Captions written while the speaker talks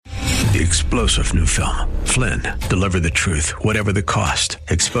The explosive new film, Flynn, deliver the truth, whatever the cost,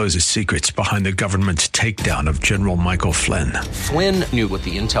 exposes secrets behind the government's takedown of General Michael Flynn. Flynn knew what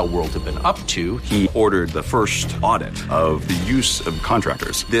the intel world had been up to. He ordered the first audit of the use of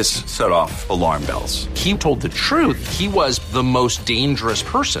contractors. This set off alarm bells. He told the truth. He was the most dangerous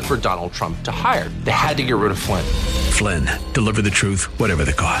person for Donald Trump to hire. They had to get rid of Flynn. Flynn, deliver the truth, whatever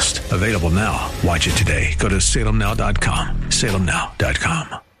the cost. Available now. Watch it today. Go to salemnow.com.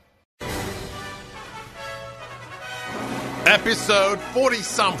 salemnow.com. Episode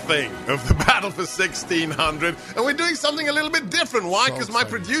 40-something of the Battle for 1600. And we're doing something a little bit different. Why? Because my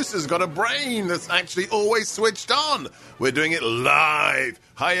producer's got a brain that's actually always switched on. We're doing it live.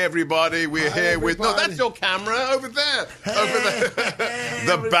 Hi, everybody. We're here with... No, that's your camera over there. Over there.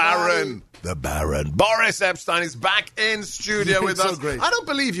 The Baron. The Baron. Boris Epshteyn is back in studio with us. Great. I don't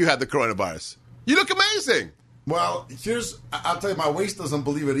believe you had the coronavirus. You look amazing. Well, I'll tell you, my waist doesn't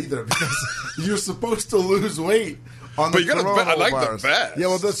believe it either because you're supposed to lose weight on but the coronavirus. I like the vest. Yeah,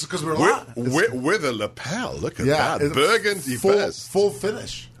 well, that's because we're with a lapel. Look at that. Burgundy vest. Full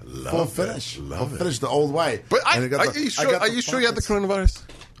finish. Full finish the old way. But are you sure you had the coronavirus?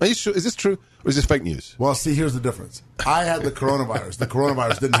 Are you sure? Is this true? Or is this fake news? Well, see, here's the difference. I had the coronavirus. The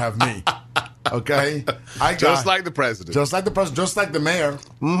coronavirus didn't have me. Okay? Just like the president. Just like the president. Just like the mayor.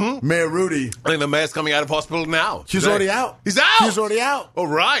 Mm-hmm. Mayor Rudy. I think the mayor's coming out of hospital now. He's already out. He's out? He's already out. All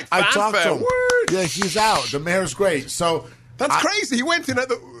right. I talked to him. Word. Yeah, he's out. The mayor's great. So That's crazy. He went in at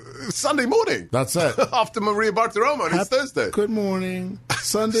the Sunday morning. That's it. After Maria Bartiromo, and it's Thursday. Good morning.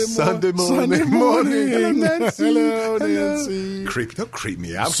 Sunday morning. Hello, Nancy. Hello, Nancy. Don't creep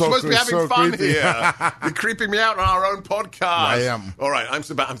me out. So We're supposed to be having fun creepy. here. You're creeping me out on our own podcast. I am. All right, I'm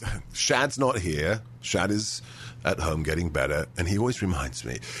Sebastian. Shad's not here. Shad is at home getting better, and he always reminds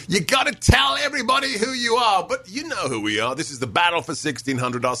me, you got to tell everybody who you are. But you know who we are. This is the Battle for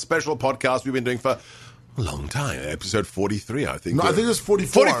 1600, our special podcast we've been doing for a long time. Episode 43, I think. No, I think it's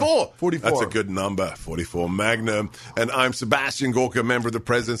 44. 44. That's a good number. 44 Magnum. And I'm Sebastian Gorka, member of the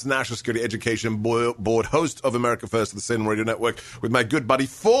President's National Security Education Board, host of America First of the Salem Radio Network, with my good buddy,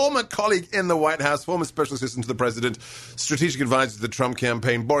 former colleague in the White House, former special assistant to the President, strategic advisor to the Trump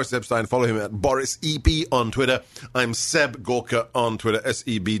campaign, Boris Epshteyn. Follow him at Boris EP on Twitter. I'm Seb Gorka on Twitter,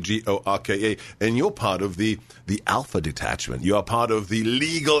 SEBGORKA. And you're part of the Alpha Detachment. You are part of the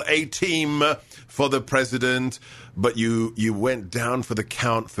legal A-team for the president, but you went down for the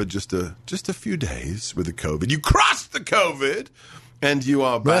count for just a few days with the COVID. You crushed the COVID, and you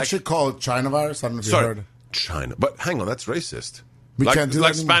are back. We actually call it China virus. I don't know if you heard. China. But hang on, that's racist. We can't do that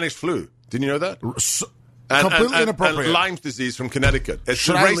like Spanish flu. Didn't you know that? Completely inappropriate. And Lyme's disease from Connecticut. It's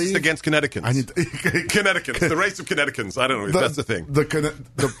racist against Connecticutans. Connecticutans. The race of Connecticutans. I don't know if that's the thing.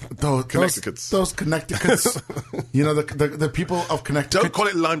 Those Connecticut's. You know, the people of Connecticut. Don't call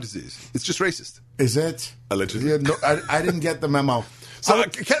it Lyme disease. It's just racist. Is it? Allegedly. Yeah, no, I didn't get the memo. So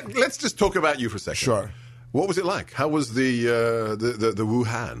let's just talk about you for a second. Sure. What was it like? How was the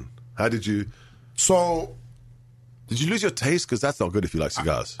Wuhan? How did you... So... Did you lose your taste? Because that's not good if you like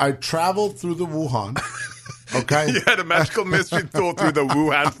cigars. I traveled through the Wuhan. Okay. You had a magical mystery tour through the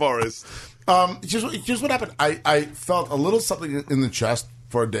Wuhan forest. Here's what happened. I felt a little something in the chest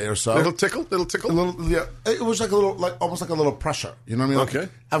for a day or so. Little tickle? Yeah. It was like almost like a little pressure. You know what I mean? Okay.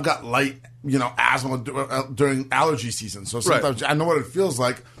 I've got light, asthma during allergy season. So sometimes I know what it feels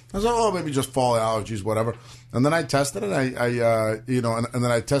like. I was like, maybe just fall allergies, whatever. And then I tested it. And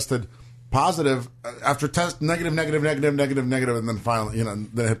then I tested positive after test negative, and then finally, then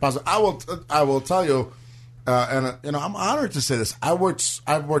it hit positive. I will tell you, I'm honored to say this. I've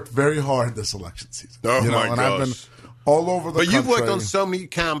worked very hard this election season. Oh my gosh! And I've been all over the country. But you've worked on so many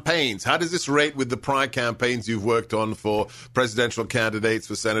campaigns. How does this rate with the prior campaigns you've worked on for presidential candidates,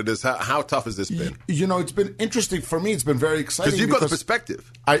 for senators? How tough has this been? It's been interesting for me. It's been very exciting because you've got the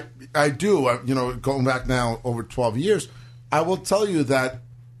perspective. I do. Going back now over 12 years, I will tell you that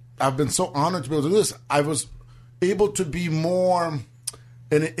I've been so honored to be able to do this. I was able to be more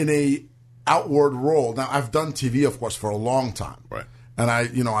in a outward role. Now, I've done TV, of course, for a long time. Right. And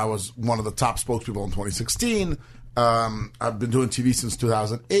I was one of the top spokespeople in 2016. I've been doing TV since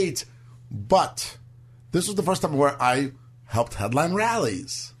 2008. But this was the first time where I helped headline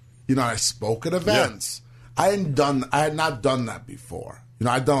rallies. I spoke at events. Yeah. I had not done that before.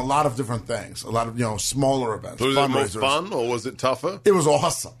 I'd done a lot of different things, a lot of, smaller events. So was it more fun or was it tougher? It was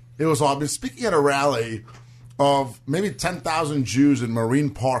awesome. I've been speaking at a rally of maybe 10,000 Jews in Marine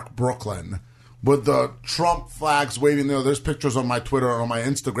Park, Brooklyn, with the Trump flags waving there. There's pictures on my Twitter and on my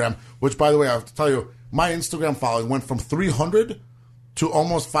Instagram, which, by the way, I have to tell you, my Instagram following went from 300 to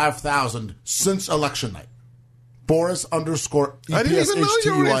almost 5,000 since election night. Boris _EPSHTEYN. I didn't even know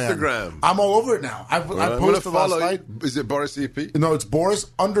you were on Instagram. I'm all over it now. I posted last night. Is it Boris EP? No, it's Boris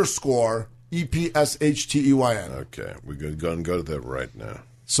 _EPSHTEYN. Okay, we're going to go to that right now.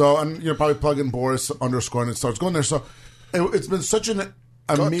 So, and you're probably plug in Boris _ and it starts going there. So, it's been such an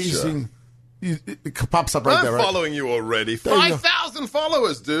amazing. It pops up right there. I'm following you already. 5,000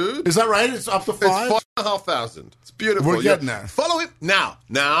 followers, dude. Is that right? It's up to 5? It's 5,500. It's beautiful. We're getting there. Follow him now.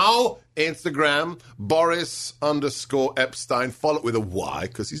 Instagram, Boris _Epshteyn. Follow it with a Y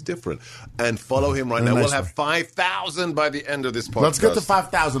because he's different. And follow him right now. We'll have 5,000 by the end of this podcast. Let's get to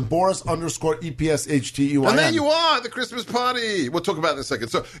 5,000. Boris _EPSHTEYN. And there you are at the Christmas party. We'll talk about it in a second.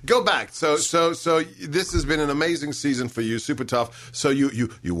 So go back. So this has been an amazing season for you. Super tough. So you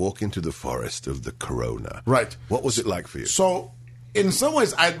walk into the forest of the corona. Right. What was it like for you? So in some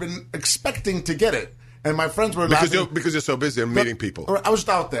ways, I'd been expecting to get it. And my friends were laughing. Because you're so busy and meeting people. I was just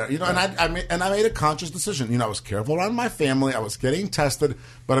out there, and I made a conscious decision. I was careful around my family. I was getting tested,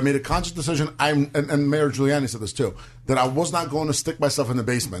 but I made a conscious decision. And Mayor Giuliani said this too, that I was not going to stick myself in the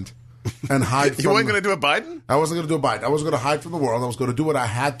basement and hide. You weren't going to do a Biden? I wasn't going to do a Biden. I was going to hide from the world. I was going to do what I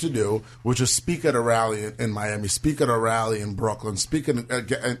had to do, which is speak at a rally in Miami, speak at a rally in Brooklyn, speak in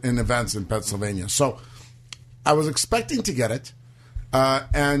events in Pennsylvania. So I was expecting to get it,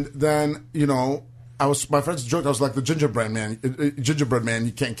 and then my friends joked I was like the gingerbread man.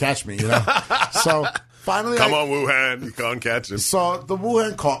 You can't catch me. So finally, come on, Wuhan, you can't catch him. So the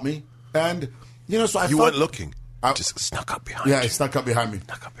Wuhan caught me, and so I weren't looking. Just snuck up behind you. Yeah, he snuck up behind me.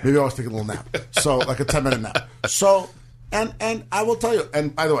 Maybe I was taking a little nap. So like a 10-minute nap. So and I will tell you.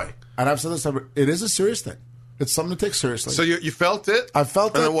 And by the way, and I've said this, it is a serious thing. It's something to take seriously. So you felt it? I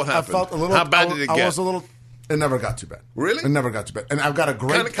felt it. And then what happened? I felt a little. How bad did it get? I was a little. It never got too bad. Really? It never got too bad. And I've got a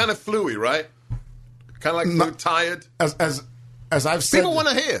great kind of fluey, right? Kind of like tired. As I've said, people want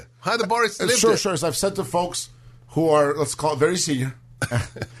to hear how the Boris lived Sure. it. As I've said to folks who are, let's call it, very senior,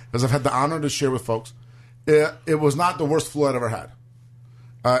 as I've had the honor to share with folks, it was not the worst flu I'd ever had.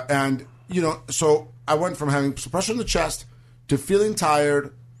 So I went from having suppression in the chest to feeling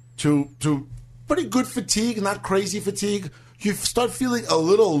tired to pretty good fatigue, not crazy fatigue. You start feeling a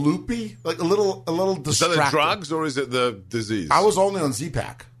little loopy, like a little distracted. Is that the drugs or is it the disease? I was only on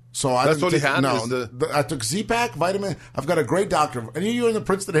Z-Pack. So that's what he had? No, I took Z-Pack, vitamin. I've got a great doctor. Any of you in the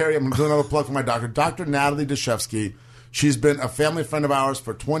Princeton area, I'm doing another plug for my doctor, Dr. Natalie Deshevsky. She's been a family friend of ours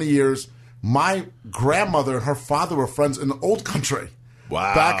for 20 years. My grandmother and her father were friends in the old country.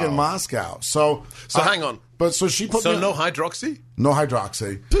 Wow. Back in Moscow. So hang on. But so she put me no hydroxy? No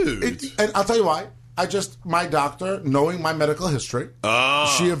hydroxy. Dude. And I'll tell you why. My doctor, knowing my medical history,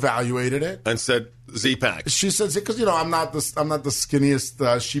 she evaluated it and said Z-Pack. She said, because I'm not the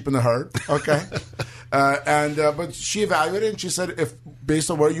skinniest sheep in the herd, okay, but she evaluated it and she said, if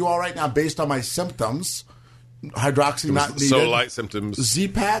based on where you are right now, based on my symptoms, hydroxy not needed. So light symptoms.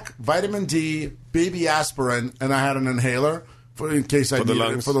 Z-Pack, vitamin D, baby aspirin, and I had an inhaler in case I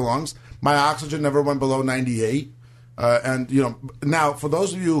needed it for the lungs. My oxygen never went below 98. Now for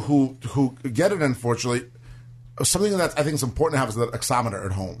those of you who get it, unfortunately, something that I think is important to have is the oximeter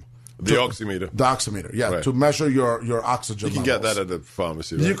at home. The oximeter. The oximeter, yeah, right. To measure your oxygen levels. You can get that at the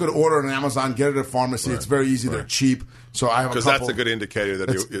pharmacy, right? You could order it on Amazon, get it at a pharmacy. Right. It's very easy. Right. They're cheap. So I have a couple. Because that's a good indicator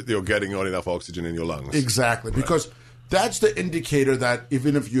that you're getting not enough oxygen in your lungs. Exactly. Right. Because that's the indicator that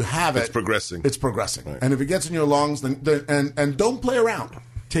even if you have it... It's progressing. It's progressing. Right. And if it gets in your lungs, then don't play around.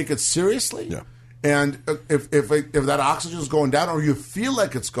 Take it seriously. Yeah. And if that oxygen is going down or you feel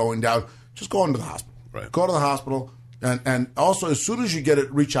like it's going down, just go into the hospital. Right. Go to the hospital. And also, as soon as you get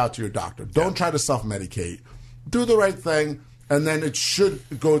it, reach out to your doctor. Don't try to self-medicate. Do the right thing, and then it should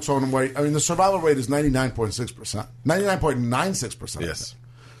go its own way. I mean, the survival rate is 99.6%. 99.96%. Yes.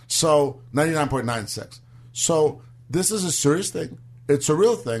 So, 99.96. So, this is a serious thing. It's a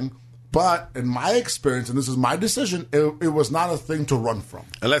real thing. But in my experience, and this is my decision, it was not a thing to run from.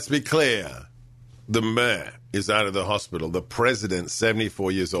 And let's be clear. The mayor is out of the hospital. The president,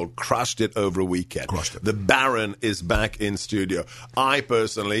 74 years old, crushed it over a weekend. Crushed it. The Baron is back in studio. I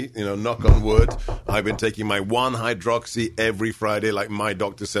personally, knock on wood, I've been taking my 1-hydroxy every Friday, like my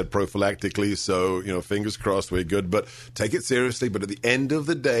doctor said, prophylactically. So, fingers crossed, we're good. But take it seriously. But at the end of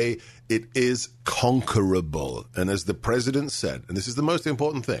the day, it is conquerable. And as the president said, and this is the most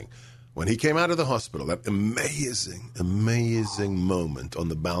important thing, when he came out of the hospital, that amazing, amazing moment on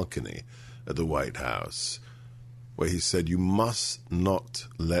the balcony at the White House, where he said, you must not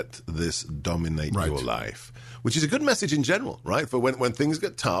let this dominate your life, which is a good message in general, right? For when things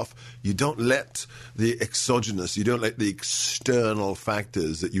get tough, you don't let the exogenous, you don't let the external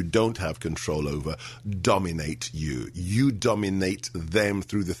factors that you don't have control over dominate you. You dominate them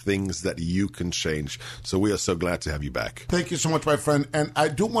through the things that you can change. So we are so glad to have you back. Thank you so much, my friend. And I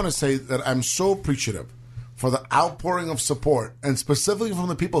do want to say that I'm so appreciative for the outpouring of support, and specifically from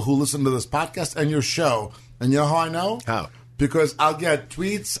the people who listen to this podcast and your show. And you know how I know? How? Because I'll get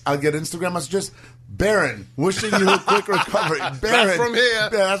tweets, I'll get Instagram messages. Baron, wishing you a quick recovery. Baron, that's from here.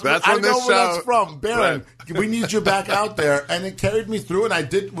 Yeah, that's from I this know show. Where that's from. Baron, right. We need you back out there. And it carried me through. And I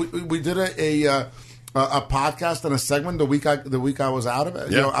did. We did a podcast and a segment the week I was out of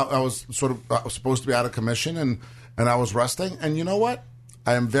it. Yeah. You know, I was supposed to be out of commission, and I was resting. And you know what?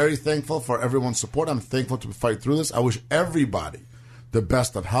 I am very thankful for everyone's support. I'm thankful to fight through this. I wish everybody the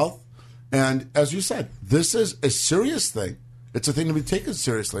best of health. And as you said, this is a serious thing. It's a thing to be taken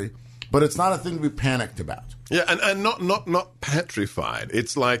seriously, but it's not a thing to be panicked about. Yeah, and not petrified.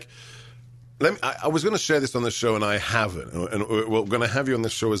 It's like, I was going to share this on the show, and I haven't. And we're going to have you on the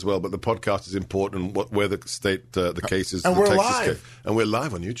show as well, but the podcast is important, where the state, the case is. And we're live. Case. And we're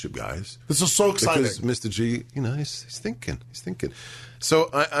live on YouTube, guys. This is so exciting. Because Mr. G, he's thinking. So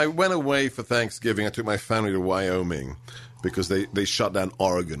I went away for Thanksgiving. I took my family to Wyoming because they shut down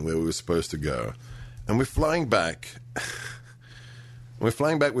Oregon, where we were supposed to go. And we're flying back. We're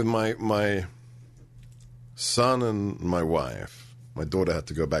flying back with my son and my wife. My daughter had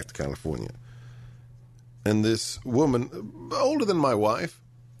to go back to California. And this woman, older than my wife,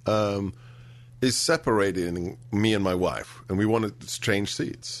 is separating me and my wife. And we wanted to change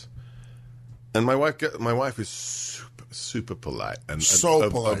seats. And my wife is super polite and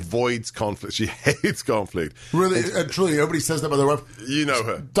polite. Avoids conflict. She hates conflict. Really, and truly, everybody says that about their wife. You know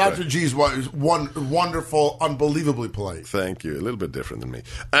her. Dr. G's wife is wonderful, unbelievably polite. Thank you. A little bit different than me.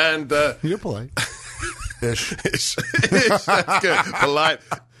 And you're polite. Ish. Ish. That's good.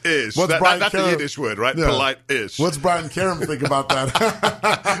 Polite-ish. That's a Yiddish word, right? Yeah. Polite-ish. What's Brian Karam think about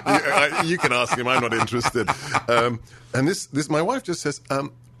that? You can ask him. I'm not interested. And this, my wife just says,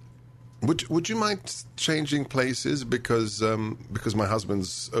 Would you mind changing places because my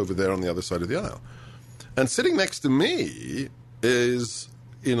husband's over there on the other side of the aisle? And sitting next to me is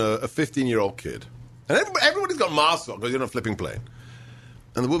a 15-year-old kid, and everybody's got masks on because you're on a flipping plane.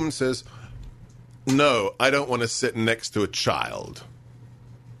 And the woman says, "No, I don't want to sit next to a child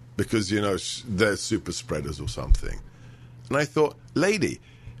because they're super spreaders or something." And I thought, lady,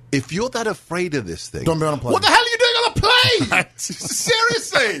 if you're that afraid of this thing, don't be on a plane. What the hell are you doing on a plane?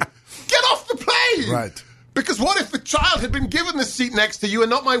 Seriously. Get off the plane! Right. Because what if the child had been given the seat next to you and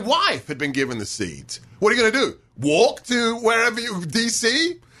not my wife had been given the seat? What are you going to do? Walk to wherever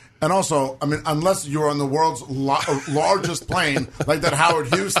D.C.? And also, I mean, unless you're on the world's largest plane, like that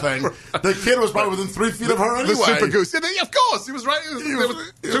Howard Hughes thing, the kid was probably within 3 feet of her anyway. The super goose. Yeah, of course. He was right. There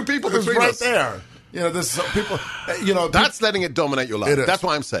was two people between right us. There. People. That's letting it dominate your life. That's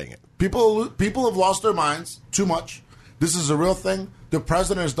why I'm saying it. People have lost their minds too much. This is a real thing. The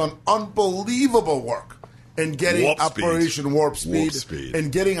president has done unbelievable work in getting Operation Warp Speed,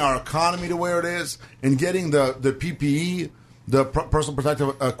 and getting our economy to where it is, and getting the PPE, the personal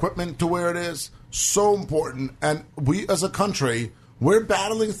protective equipment to where it is. So important. And we as a country, we're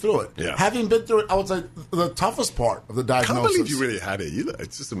battling through it. Yeah. Having been through it, I would say the toughest part of the diagnosis. I can't believe you really had it either.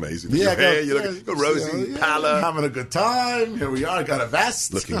 It's just amazing. Yeah, you look rosy, pallor. Having a good time. Here we are. I got a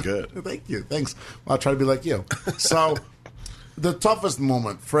vest. Looking good. Thank you. Thanks. I'll try to be like you. So the toughest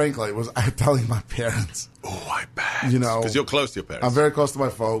moment, frankly, was I telling my parents. Oh, I bet. Because you're close to your parents. I'm very close to my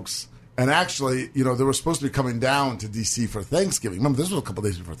folks. And actually, they were supposed to be coming down to D.C. for Thanksgiving. Remember, this was a couple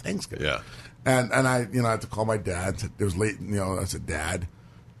days before Thanksgiving. Yeah. And I had to call my dad. It was late. I said, Dad,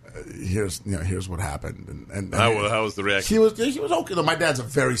 here's what happened. And how was the reaction? He was okay. My dad's a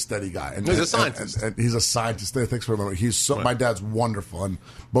very steady guy. He's a scientist. And he's a scientist. Thanks for remembering. My dad's wonderful, and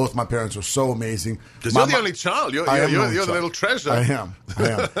both my parents are so amazing. Because you're the only child. You're the little treasure. I am.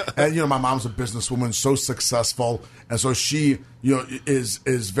 And my mom's a businesswoman, so successful, and so she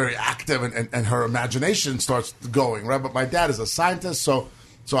is very active, and her imagination starts going right. But my dad is a scientist, so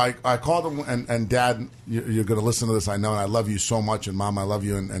I called him and Dad, you're going to listen to this, I know, and I love you so much, and Mom, I love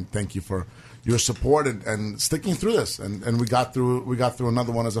you, and thank you for your support and sticking through this, and we got through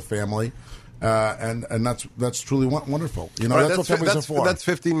another one as a family, and that's truly wonderful. That's what families are for. That's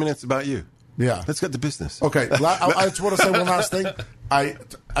 15 minutes about you. Yeah, let's get to business. Okay, I just want to say one last thing. I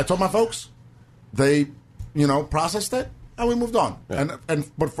told my folks, they processed it, and we moved on. Yeah.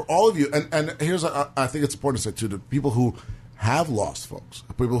 But for all of you, and here's I think it's important to say too, to people who have lost folks,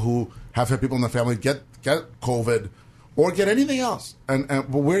 people who have had people in their family get COVID or get anything else. But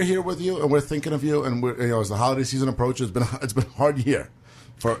we're here with you, and we're thinking of you. And as the holiday season approaches, it's been a hard year.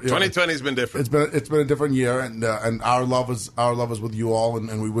 2020 has been different. It's been a different year, and our love is with you all,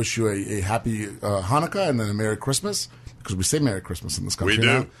 and we wish you a happy Hanukkah and then a Merry Christmas, because we say Merry Christmas in this country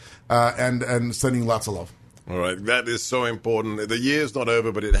now, and sending lots of love. All right, that is so important. The year's not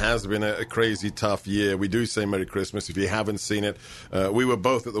over, but it has been a crazy, tough year. We do say Merry Christmas. If you haven't seen it, we were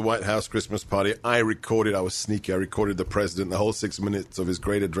both at the White House Christmas party. I was sneaky. I recorded the president. The whole 6 minutes of his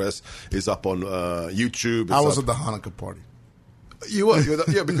great address is up on YouTube. I was at the Hanukkah party. You were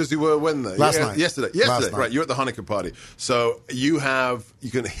because you were when though? Last night. Yesterday, Last night. Right? You're at the Hanukkah party, so you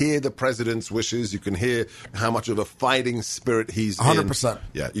can hear the president's wishes. You can hear how much of a fighting spirit he's 100%.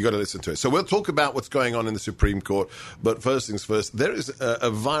 Yeah, you got to listen to it. So we'll talk about what's going on in the Supreme Court, but first things first. There is a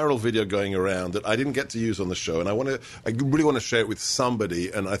viral video going around that I didn't get to use on the show, and I really want to share it with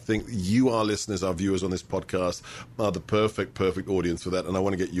somebody. And I think you, our listeners, our viewers on this podcast, are the perfect audience for that. And I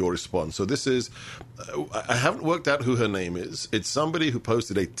want to get your response. So this is, I haven't worked out who her name is. It's somebody who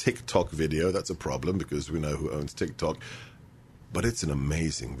posted a TikTok video. That's a problem because we know who owns TikTok. But it's an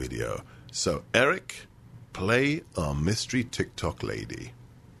amazing video. So, Eric, play our mystery TikTok lady.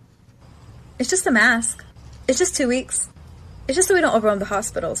 It's just a mask. It's just 2 weeks. It's just so we don't overwhelm the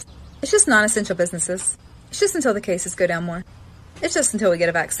hospitals. It's just non-essential businesses. It's just until the cases go down more. It's just until we get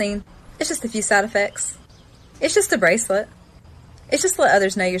a vaccine. It's just a few side effects. It's just a bracelet. It's just to let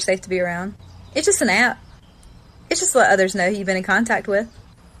others know you're safe to be around. It's just an app. It's just to let others know who you've been in contact with.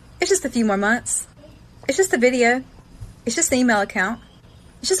 It's just a few more months. It's just a video. It's just an email account.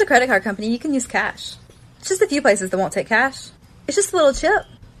 It's just a credit card company you can use cash. It's just a few places that won't take cash. It's just a little chip.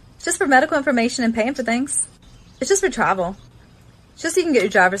 It's just for medical information and paying for things. It's just for travel. It's just so you can get your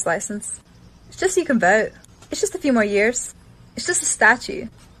driver's license. It's just so you can vote. It's just a few more years. It's just a statue.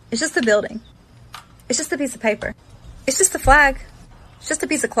 It's just a building. It's just a piece of paper. It's just a flag. It's just a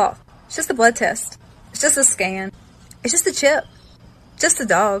piece of cloth. It's just a blood test. It's just a scan. It's just a chip. It's just a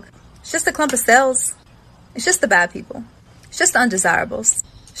dog. It's just a clump of cells. It's just the bad people. It's just the undesirables.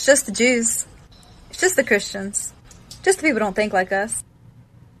 It's just the Jews. It's just the Christians. Just the people who don't think like us.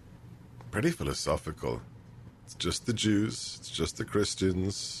 Pretty philosophical. It's just the Jews. It's just the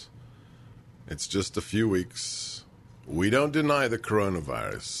Christians. It's just a few weeks. We don't deny the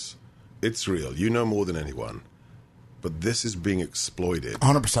coronavirus. It's real. You know more than anyone. But this is being exploited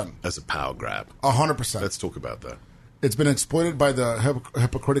 100% as a power grab. 100%. Let's talk about that. It's been exploited by the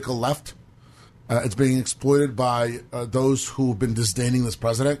hypocritical left. It's being exploited by those who've been disdaining this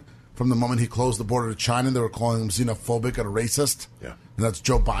president. From the moment he closed the border to China, they were calling him xenophobic and a racist. Yeah. And that's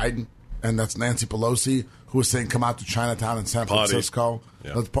Joe Biden. And that's Nancy Pelosi, who was saying, come out to Chinatown in San Francisco.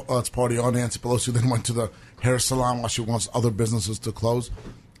 Yeah. Let's party on. Nancy Pelosi then went to the hair salon while she wants other businesses to close.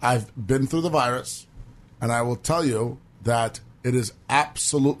 I've been through the virus. And I will tell you that it is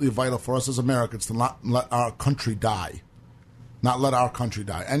absolutely vital for us as Americans to not let our country die. Not let our country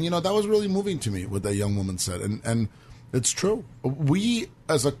die. And, that was really moving to me, what that young woman said. And it's true. We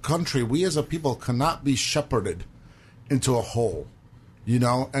as a country, we as a people cannot be shepherded into a hole.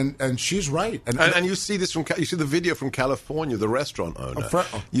 And she's right. And you see this you see the video from California, the restaurant owner.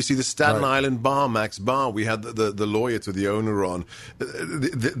 You see the Staten Island bar, Max Bar. We had the lawyer to the owner on.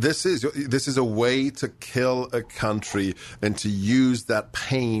 This is a way to kill a country and to use that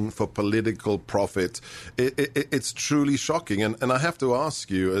pain for political profit. It's truly shocking. And I have to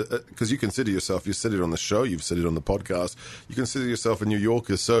ask you, because you consider yourself, you said it on the show, you've said it on the podcast, you consider yourself a New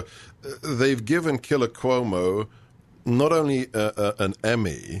Yorker. So they've given Killer Cuomo not only an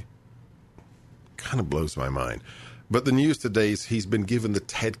Emmy, kind of blows my mind, but the news today is he's been given the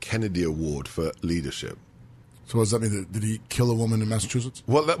Ted Kennedy Award for leadership. So what does that mean? Did he kill a woman in Massachusetts?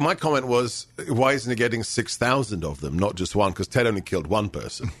 Well, my comment was, why isn't he getting 6,000 of them, not just one? Because Ted only killed one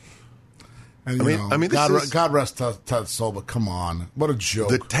person. And, God rest Ted's soul, but come on. What a joke.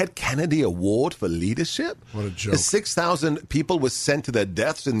 The Ted Kennedy Award for leadership? What a joke. 6,000 people were sent to their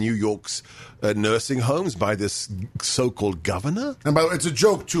deaths in New York's nursing homes by this so-called governor? And by the way, it's a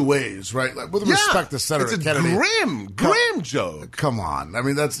joke two ways, right? Like, with respect to Senator Kennedy. It's a grim joke. Come on. I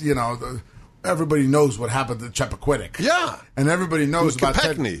mean, that's, everybody knows what happened to Chappaquiddick. Yeah. And everybody knows about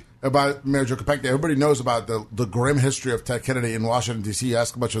Mayor Joe Kopechne. Everybody knows about the grim history of Ted Kennedy in Washington, D.C. You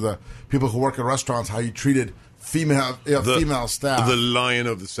ask a bunch of the people who work in restaurants how he treated female staff. The lion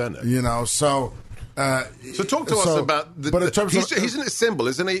of the Senate. So talk to us about but in terms he's a symbol,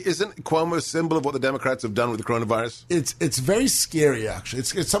 isn't he? Isn't Cuomo a symbol of what the Democrats have done with the coronavirus? It's very scary, actually.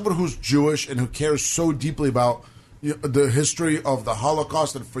 It's someone who's Jewish and who cares so deeply about the history of the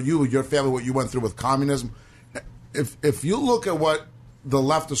Holocaust, and for you, your family, what you went through with communism. if you look at what the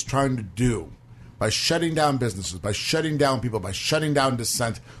left is trying to do by shutting down businesses, by shutting down people, by shutting down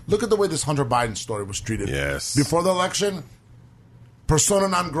dissent, look at the way this Hunter Biden story was treated. Yes. Before the election, persona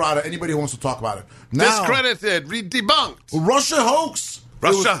non grata, anybody who wants to talk about it. Now, discredited, debunked. Russia hoax.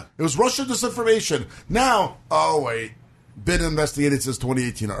 Russia. It was Russia disinformation. Now, oh wait, been investigated since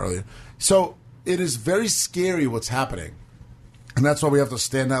 2018 or earlier. So it is very scary what's happening. And that's why we have to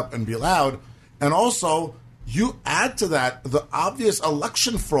stand up and be loud. And also, you add to that the obvious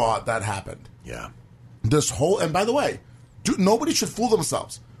election fraud that happened. Yeah. And by the way, nobody should fool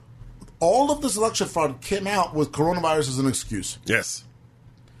themselves. All of this election fraud came out with coronavirus as an excuse. Yes.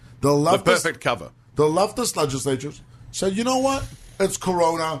 The perfect cover. The leftist legislatures said, you know what? It's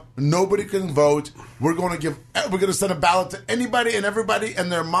Corona. Nobody can vote. We're going to send a ballot to anybody and everybody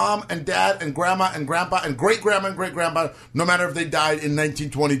and their mom and dad and grandma and grandpa and great-grandma and great-grandpa, no matter if they died in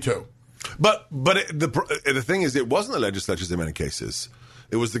 1922. But the thing is, it wasn't the legislatures in many cases.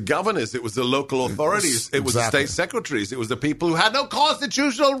 It was the governors. It was the local authorities. It was the state secretaries. It was the people who had no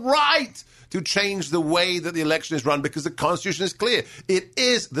constitutional right to change the way that the election is run, because the Constitution is clear. It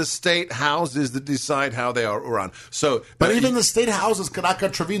is the state houses that decide how they are run. So, but even the state houses cannot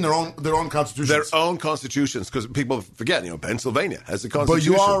contravene their own constitutions. Their own constitutions, because people forget. Pennsylvania has a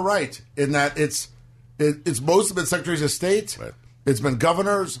constitution. But you are right in that it's most of it secretaries of state. Right. It's been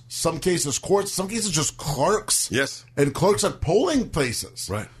governors, some cases courts, some cases just clerks. Yes. And clerks at polling places.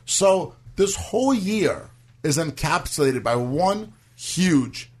 Right. So this whole year is encapsulated by one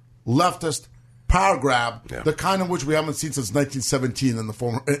huge leftist power grab, the kind of which we haven't seen since 1917 in the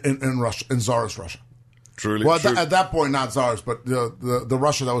former in Russia, in Tsarist Russia. Truly. Well, at that point, not Tsarist, but the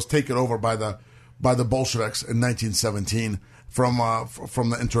Russia that was taken over by the Bolsheviks in 1917 from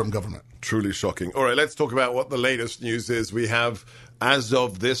the interim government. Truly shocking. All right, let's talk about what the latest news is. We have, as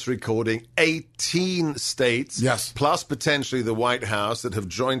of this recording, 18 states, plus potentially the White House, that have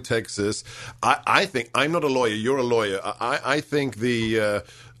joined Texas. I think, I'm not a lawyer, you're a lawyer. I think the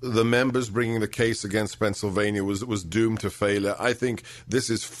members bringing the case against Pennsylvania was doomed to failure. I think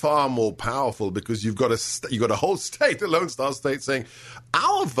this is far more powerful because you've got a whole state, a Lone Star state, saying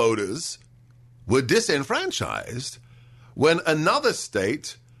our voters were disenfranchised when another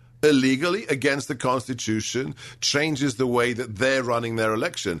state illegally, against the Constitution, changes the way that they're running their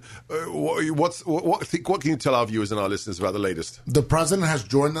election. What can you tell our viewers and our listeners about the latest? The president has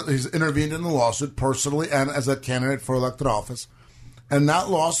he's intervened in the lawsuit personally and as a candidate for elected office. And that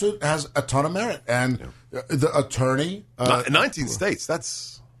lawsuit has a ton of merit. And the attorney... 19 states,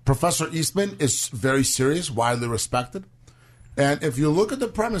 that's... Professor Eastman is very serious, widely respected. And if you look at the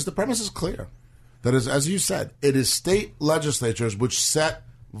premise is clear. That is, as you said, it is state legislatures which set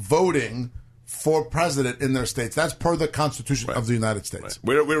voting for president in their states. That's per the Constitution of the United States.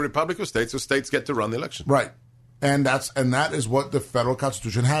 Right. We're a republic of states, so states get to run the election. Right. And that is what the federal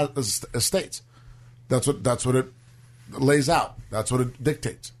Constitution has as states. That's what it lays out. That's what it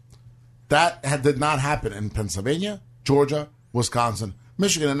dictates. That did not happen in Pennsylvania, Georgia, Wisconsin,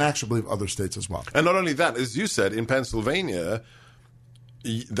 Michigan, and actually, I believe, other states as well. And not only that, as you said, in Pennsylvania,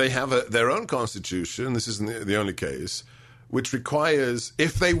 they have their own constitution. This isn't the only case, which requires,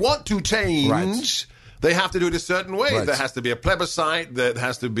 if they want to change, they have to do it a certain way. Right. There has to be a plebiscite. There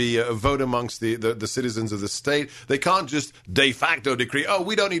has to be a vote amongst the citizens of the state. They can't just de facto decree,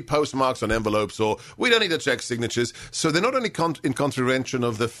 we don't need postmarks on envelopes, or we don't need to check signatures. So they're not only in contravention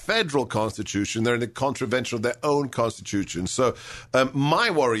of the federal constitution, they're in the contravention of their own constitution. So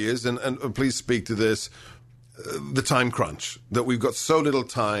my worry is, and please speak to this, the time crunch, that we've got so little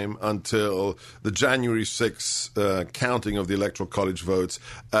time until the January 6th counting of the Electoral College votes.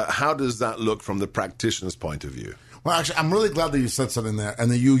 How does that look from the practitioner's point of view? Well, actually, I'm really glad that you said something there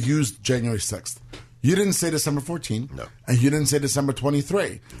and that you used January 6th. You didn't say December 14, and you didn't say December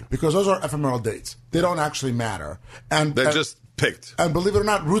 23, because those are ephemeral dates. They don't actually matter. And they're just picked. And believe it or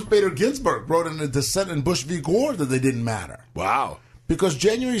not, Ruth Bader Ginsburg wrote in a dissent in Bush v. Gore that they didn't matter. Wow. Because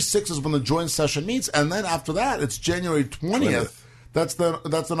January 6th is when the joint session meets, and then after that, it's January 20th. That's the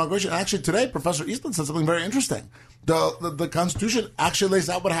inauguration. Actually, today, Professor Eastman said something very interesting. The Constitution actually lays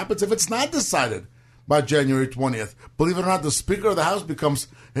out what happens if it's not decided by January 20th. Believe it or not, the Speaker of the House becomes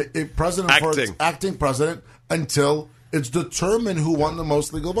a president acting president until it's determined who won the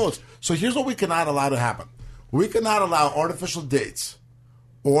most legal votes. So here's what we cannot allow to happen. We cannot allow artificial dates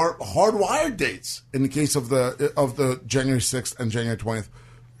or hardwired dates in the case of the January 6th and January 20th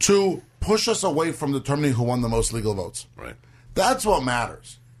to push us away from determining who won the most legal votes. Right. That's what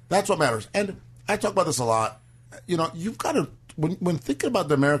matters. That's what matters. And I talk about this a lot. You've got to, when thinking about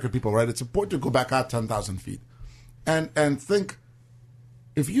the American people, right, it's important to go back out 10,000 feet and think,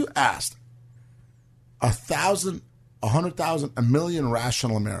 if you asked 1,000, 100,000, a million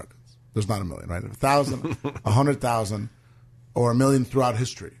rational Americans. There's not a million, right? 1,000, 100,000, or a million throughout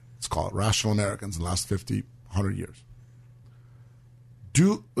history. Let's call it rational Americans in the last 50, 100 years.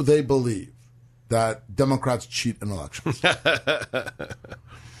 Do they believe that Democrats cheat in elections?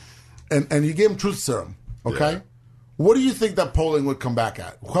 and you gave them truth serum, okay? Yeah. What do you think that polling would come back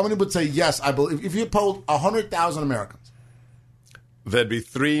at? How many would say, yes, I believe? If you polled 100,000 Americans. There'd be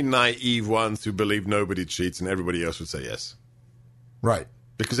 3 naive ones who believe nobody cheats, and everybody else would say yes. Right.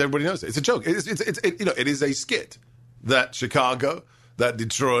 Because everybody knows it. It's a joke. It is a skit that Chicago, that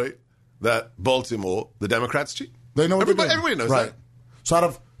Detroit, that Baltimore, the Democrats cheat. They know what everybody knows right. that. So out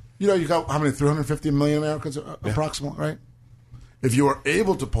of, you got how many, 350 million Americans approximately, right? If you were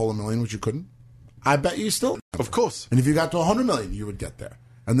able to poll a million, which you couldn't, I bet you still. Of course. And if you got to 100 million, you would get there.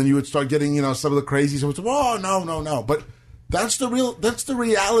 And then you would start getting, some of the crazies who would say, oh, no. But that's the reality.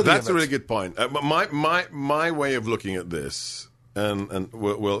 That's a really good point. My way of looking at this, and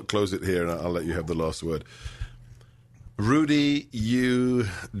we'll close it here, and I'll let you have the last word. Rudy, you,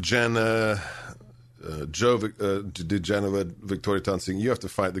 Jenna, Joe DeGenevieve, Victoria Tansing, you have to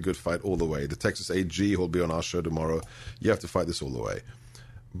fight the good fight all the way. The Texas AG will be on our show tomorrow. You have to fight this all the way.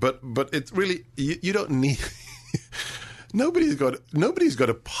 But it's really, you don't need... Nobody's got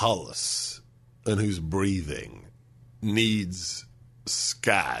a pulse, and who's breathing needs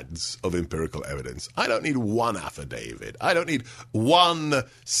scads of empirical evidence. I don't need one affidavit. I don't need one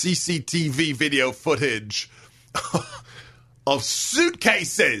CCTV video footage of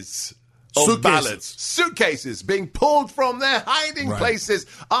suitcases of ballots. Suitcases being pulled from their hiding places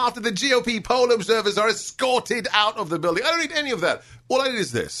after the GOP poll observers are escorted out of the building. I don't need any of that. All I need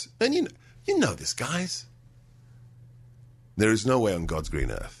is this. And you know this, guys. There is no way on God's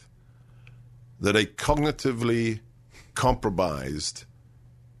green earth that a cognitively compromised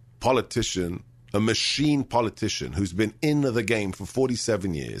politician, a machine politician who's been in the game for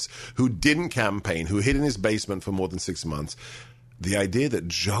 47 years, who didn't campaign, who hid in his basement for more than 6 months, the idea that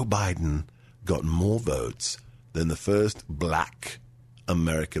Joe Biden got more votes than the first black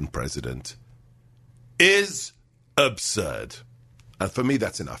American president is absurd. And for me,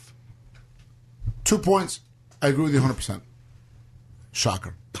 that's enough. 2 points. I agree with you 100%.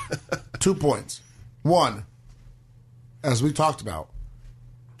 Shocker. 2 points. One, as we talked about,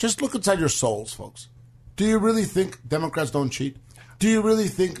 just look inside your souls, folks. Do you really think Democrats don't cheat? Do you really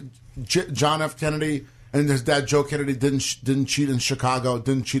think John F. Kennedy and his dad Joe Kennedy didn't cheat in Chicago,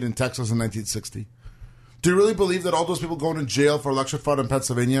 didn't cheat in Texas in 1960? Do you really believe that all those people going to jail for election fraud in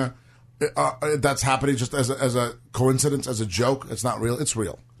Pennsylvania, that's happening just as a coincidence, as a joke? It's not real. It's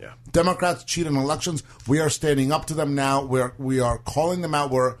real. Yeah. Democrats cheat in elections. We are standing up to them now. We are calling them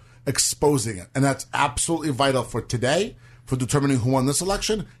out. We're exposing it. And that's absolutely vital for today, for determining who won this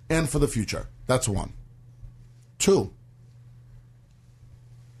election, and for the future. That's one. Two,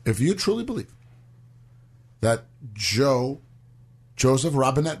 if you truly believe that Joseph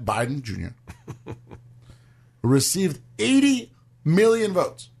Robinette Biden Jr. received 80 million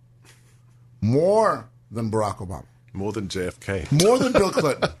votes, more than Barack Obama, more than JFK, more than Bill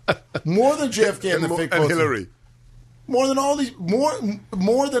Clinton, more than JFK and the fake votes, and Hillary, more than all these,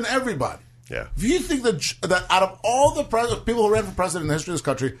 more than everybody. Yeah. If you think that out of all the people who ran for president in the history of this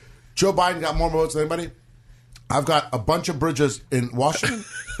country, Joe Biden got more votes than anybody, I've got a bunch of bridges in Washington,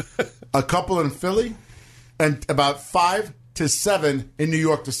 a couple in Philly, and about 5 to 7 in New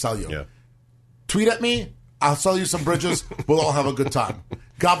York to sell you. Yeah. Tweet at me. I'll sell you some bridges. We'll all have a good time.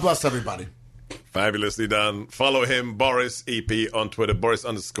 God bless everybody. Fabulously done. Follow him, Boris EP, on Twitter,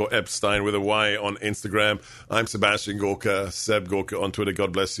 Boris_Epshteyn with a Y on Instagram. I'm Sebastian Gorka, Seb Gorka on Twitter.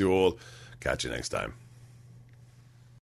 God bless you all. Catch you next time.